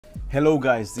Hello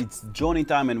guys, it's Johnny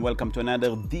time and welcome to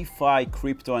another DeFi,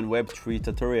 crypto and Web3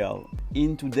 tutorial.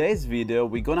 In today's video,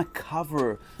 we're gonna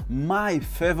cover my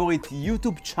favorite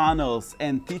YouTube channels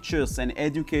and teachers and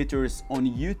educators on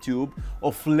YouTube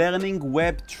of learning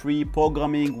Web3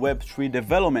 programming, Web3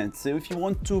 development. So if you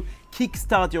want to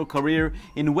kickstart your career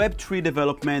in Web3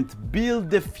 development, build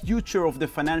the future of the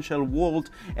financial world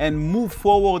and move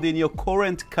forward in your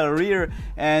current career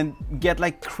and get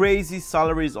like crazy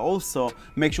salaries also,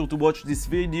 make sure to watch this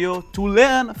video to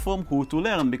learn from who to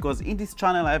learn, because in this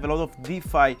channel I have a lot of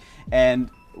DeFi and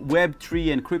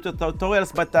Web3 and crypto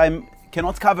tutorials, but I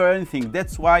cannot cover anything.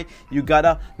 That's why you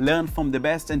gotta learn from the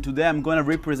best, and today I'm gonna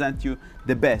represent you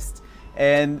the best.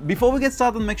 And before we get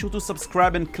started, make sure to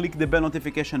subscribe and click the bell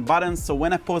notification button so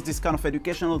when I post this kind of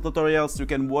educational tutorials you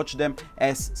can watch them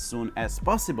as soon as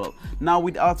possible. Now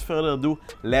without further ado,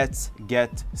 let's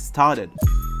get started.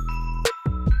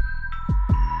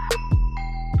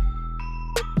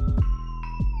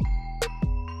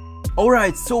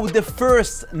 Alright, so the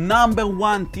first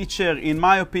 #1 teacher in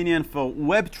my opinion for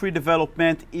Web3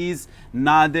 development is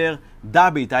Nader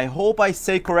Dabit. I hope I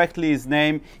say correctly his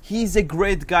name. He's a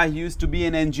great guy. He used to be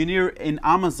an engineer in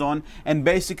Amazon, and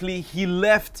basically he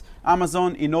left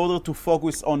Amazon in order to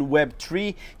focus on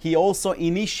Web3. He also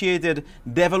initiated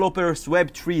Developers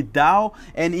Web3 DAO,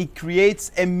 and he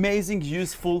creates amazing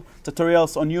useful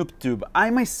tutorials on YouTube. I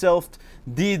myself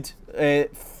did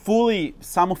fully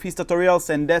some of his tutorials,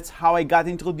 and that's how I got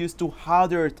introduced to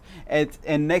Hardhat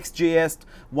and Next.js,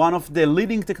 one of the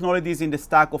leading technologies in the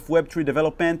stack of Web3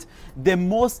 development. The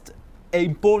most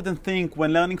important thing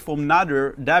when learning from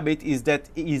Nader Dabit is that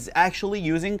he is actually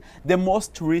using the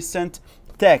most recent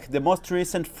tech, the most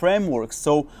recent frameworks.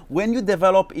 So when you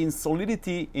develop in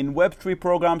Solidity, in Web3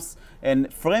 programs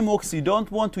and frameworks, you don't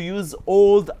want to use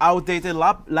old, outdated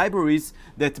libraries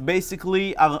that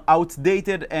basically are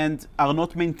outdated and are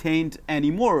not maintained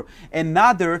anymore. And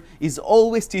Nader is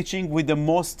always teaching with the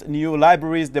most new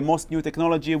libraries, the most new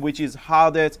technology, which is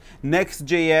Hardhat,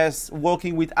 Next.js,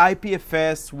 working with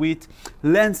IPFS, with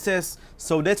lenses.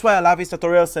 So that's why I love his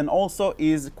tutorials, and also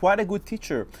is quite a good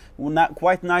teacher.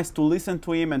 Quite nice to listen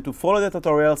to him and to follow the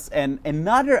tutorials. And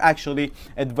another actually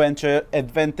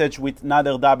advantage with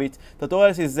Nader Dabit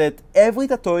tutorials is that every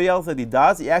tutorial that he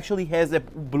does, he actually has a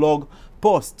blog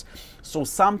post. So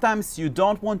sometimes you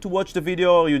don't want to watch the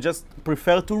video, or you just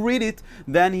prefer to read it,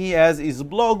 then he has his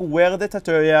blog where the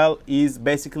tutorial is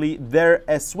basically there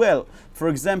as well. For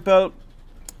example,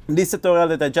 this tutorial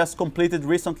that I just completed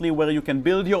recently, where you can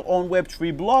build your own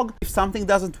Web3 blog. If something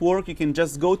doesn't work, you can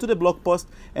just go to the blog post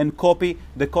and copy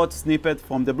the code snippet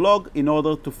from the blog in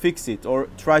order to fix it, or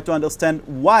try to understand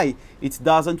why it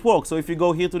doesn't work. So if you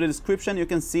go here to the description, you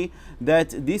can see that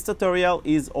this tutorial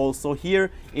is also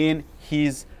here in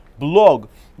his blog.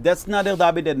 That's Nader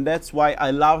Dabit, and that's why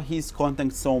I love his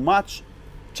content so much.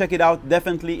 Check it out.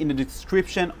 Definitely in the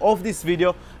description of this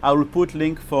video I will put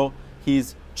link for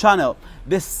his channel.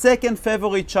 The second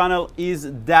favorite channel is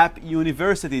Dapp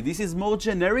University. This is more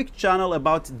generic channel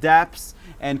about dApps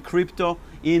and crypto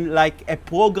in like a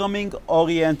programming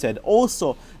oriented.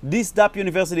 Also, this Dapp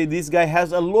University, this guy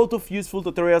has a lot of useful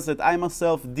tutorials that I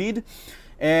myself did.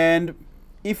 And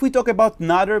if we talk about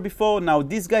Nader before, now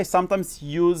this guy sometimes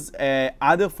use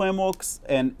other frameworks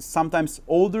and sometimes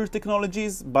older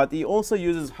technologies, but he also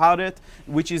uses Hardhat,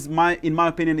 which is in my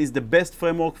opinion is the best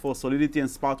framework for Solidity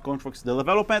and smart contracts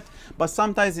development. But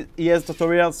sometimes he has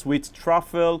tutorials with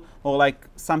Truffle or like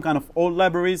some kind of old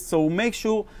libraries. So make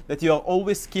sure that you are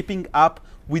always keeping up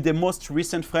with the most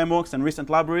recent frameworks and recent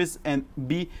libraries and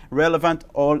be relevant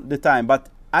all the time. But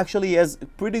actually, he has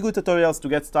pretty good tutorials to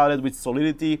get started with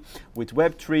Solidity, with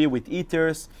Web3, with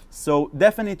Ethers. So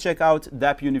definitely check out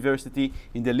Dapp University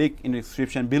in the link in the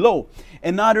description below.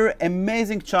 Another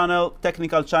amazing channel,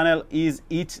 technical channel, is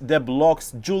Eat the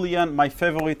Blocks. Julian, my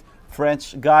favorite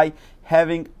French guy,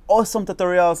 having awesome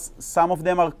tutorials. Some of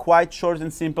them are quite short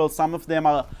and simple. Some of them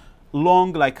are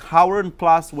long, like hour and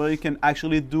plus, where you can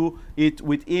actually do it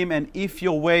with him. And if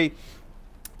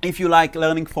you like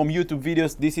learning from YouTube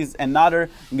videos, this is another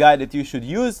guy that you should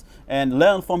use and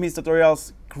learn from his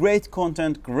tutorials. Great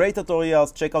content, great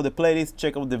tutorials. Check out the playlist,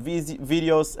 check out the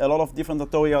videos, a lot of different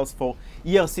tutorials for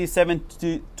ERC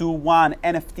 721,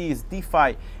 NFTs,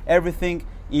 DeFi, everything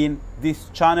in this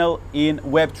channel in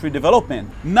Web3 development.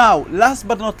 Now, last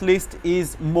but not least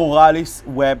is Moralis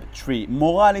Web3.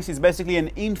 Moralis is basically an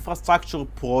infrastructure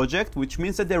project, which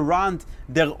means that they run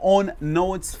their own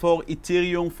nodes for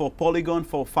Ethereum, for Polygon,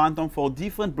 for Phantom, for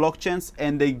different blockchains,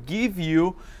 and they give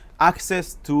you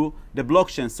access to the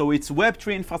blockchain. So it's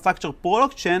Web3 infrastructure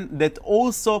blockchain that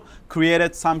also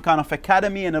created some kind of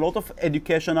academy and a lot of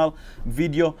educational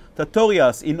video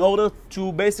tutorials in order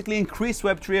to basically increase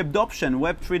Web3 adoption,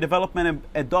 Web3 development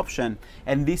adoption,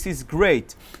 and this is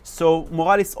great. So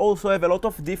Moralis also have a lot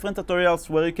of different tutorials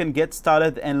where you can get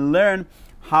started and learn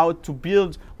how to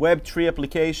build Web3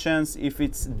 applications, if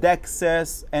it's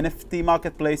DEXs, NFT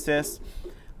marketplaces,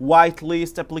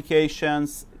 whitelist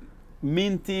applications,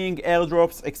 minting,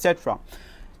 airdrops, etc.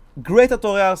 Great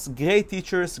tutorials, great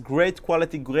teachers, great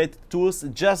quality, great tools.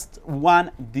 Just one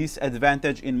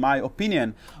disadvantage in my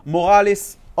opinion.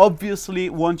 Moralis obviously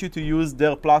want you to use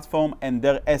their platform and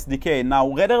their SDK. Now,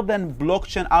 rather than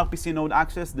blockchain RPC node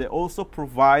access, they also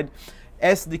provide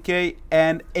SDK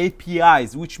and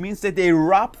APIs, which means that they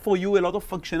wrap for you a lot of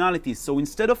functionalities. So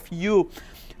instead of you,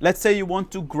 let's say you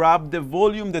want to grab the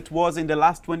volume that was in the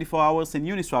last 24 hours in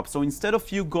Uniswap. So instead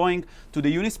of you going to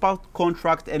the Uniswap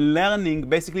contract and learning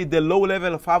basically the low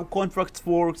level of how contracts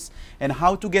works and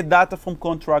how to get data from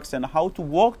contracts and how to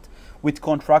work with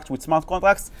contracts, with smart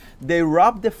contracts, they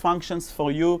wrap the functions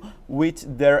for you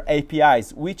with their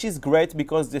APIs, which is great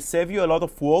because they save you a lot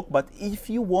of work. But if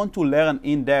you want to learn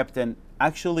in depth and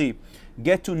actually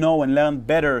get to know and learn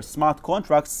better smart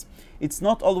contracts, it's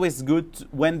not always good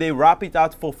when they wrap it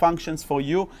out for functions for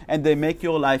you and they make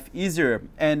your life easier.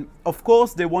 And of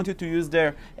course, they want you to use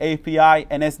their API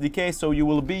and SDK, so you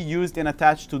will be used and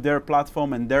attached to their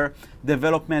platform and their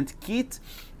development kit,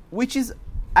 which is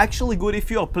actually good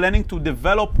if you are planning to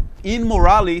develop in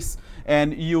Moralis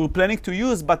and you're planning to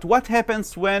use. But what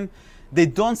happens when they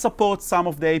don't support some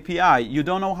of the API? You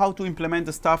don't know how to implement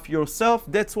the stuff yourself.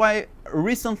 That's why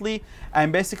recently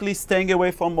I'm basically staying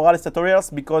away from Moralis tutorials,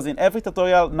 because in every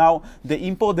tutorial now they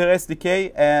import their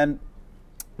SDK and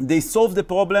they solve the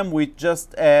problem with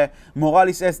just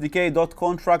Moralis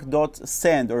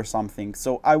SDK.contract.send or something.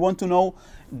 So I want to know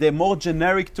the more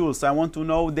generic tools. I want to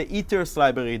know the Ethers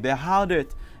library, the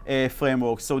Hardhat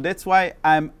framework. So that's why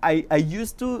I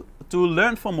used to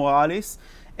learn from Moralis.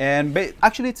 And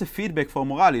actually, it's a feedback for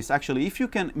Moralis. Actually, if you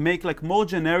can make like more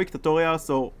generic tutorials,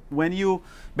 so when you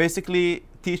basically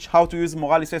teach how to use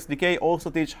Moralis SDK,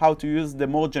 also teach how to use the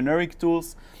more generic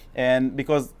tools. And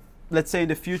because let's say in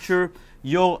the future,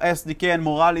 your SDK and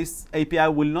Moralis API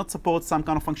will not support some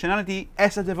kind of functionality,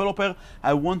 as a developer,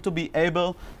 I want to be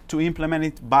able to implement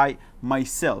it by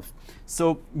myself.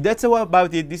 So that's all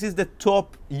about it. This is the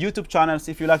top YouTube channels.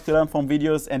 If you like to learn from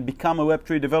videos and become a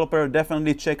Web3 developer,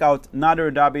 definitely check out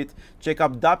Nader Dabit, check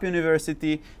out Dapp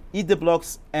University, Eat the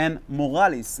Blocks, and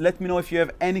Moralis. Let me know if you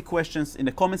have any questions in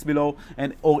the comments below,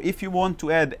 and or if you want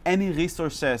to add any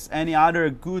resources, any other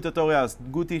good tutorials,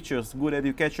 good teachers, good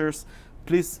educators,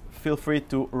 please feel free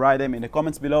to write them in the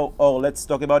comments below, or let's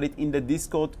talk about it in the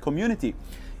Discord community.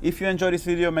 If you enjoyed this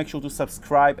video, make sure to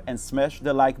subscribe and smash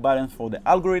the like button for the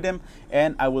algorithm,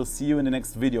 and I will see you in the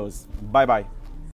next videos. Bye bye.